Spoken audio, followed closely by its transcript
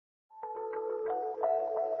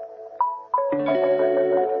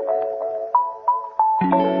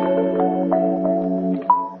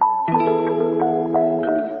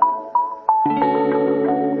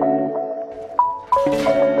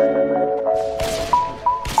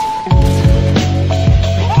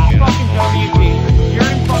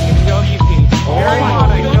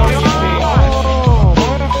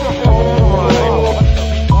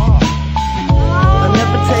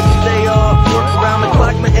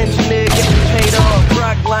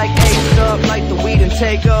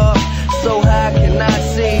Take off, so high I cannot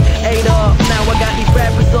see. 8 off, now I got these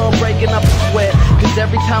rappers all breaking up a sweat. Cause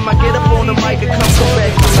every time I get up on the mic it comes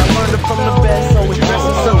correct. I learned it from the best, always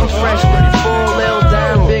dressing something fresh. Full little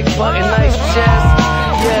down, big button, nice chest.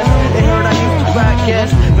 Yes, they heard I used to rock, yes,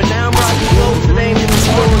 but now I'm rocking clothes that ain't in the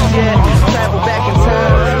stores yet. Travel back in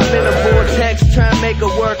time, I'm in a vortex, trying to make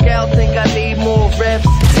it work out, think I need more reps.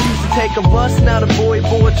 Take a bus, now the boy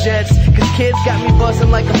board jets. Cause kids got me buzzing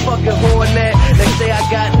like a fucking hornet. They say I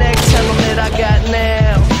got next, tell them that I got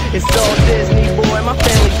now. It's all Disney, boy, my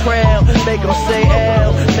family proud. Make them say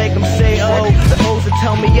L, make them say O. The O's that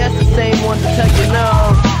tell me yes, the same ones that tell you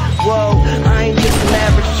no. Whoa, I ain't just an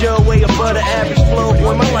average Joe, way above the average flow.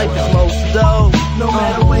 Boy, my life is most dope. No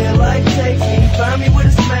matter where life takes me, find me with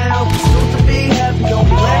a smile. Soon to be happy, don't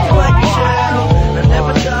be laughing like a child. I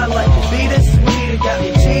never thought life would be this sweet. It got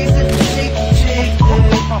me cheesing from cheek to cheek,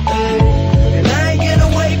 and I ain't getting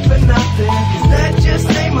away for nothing, cause that just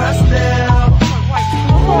ain't my style. I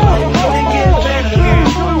couldn't get better,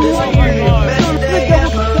 this will be the best day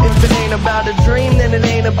ever. If it ain't about a dream, then it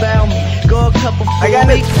ain't about me. Go a couple full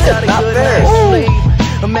weeks without a good night's sleep.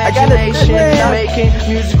 Imagination, making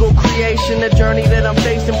musical creation, a journey that I'm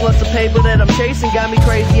facing, plus the paper that I'm chasing. Got me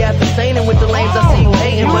crazy after saying with the lanes I see you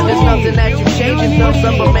hating, but there's nothing that you changing, thumbs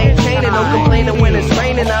up or maintaining. No complaining when it's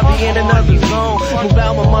raining, I'll be in another zone. Move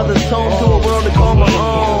out my mother's home to a world to call my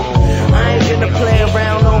home. I ain't gonna play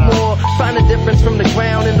around no more. Find a difference from the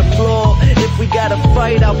ground and the floor. If we gotta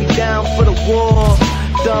fight, I'll be down for the war.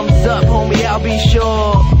 Thumbs up, homie, I'll be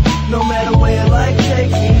sure. No matter where life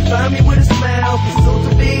takes me, find me with a smile. Cause soon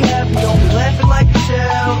to be happy, don't be laughing like a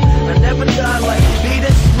child. I never thought life would be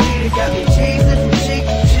this sweet. It got me cheesing from cheek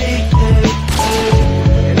to cheek,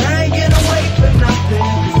 and I ain't getting away for nothing,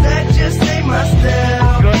 cause that just ain't my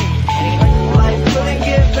style. Life couldn't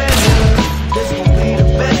get better, this gon' be the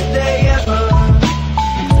best day ever.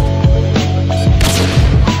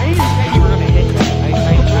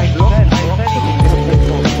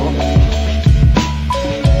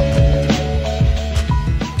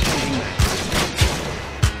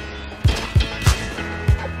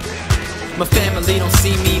 My family don't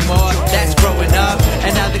see me more, that's growing up. And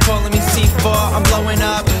now they calling me C4, I'm blowing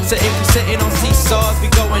up. So if we sitting on seesaws, we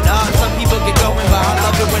going up. Some people get going, but I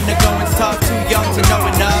love it when the going's tough. Too young to know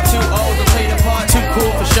enough, too old to play the part, too cool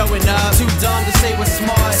for showing up, too dumb to say what's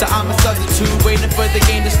smart. So I'm a substitute, waiting for the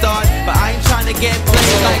game to start. But I ain't trying to get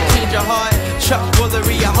played like change your heart. Chuck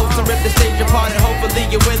Woolery, I hope to rip the stage apart. And hopefully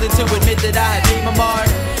you're willing to admit that I have made my mark.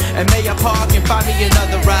 And may I park and find me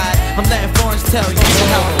another ride. I'm letting foreigners tell you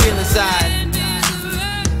how I feel inside.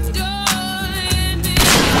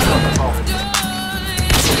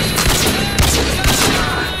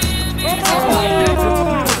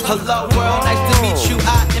 Hello world, nice to meet you,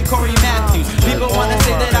 I am Corey Matthews. People wanna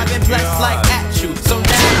say that I've been blessed like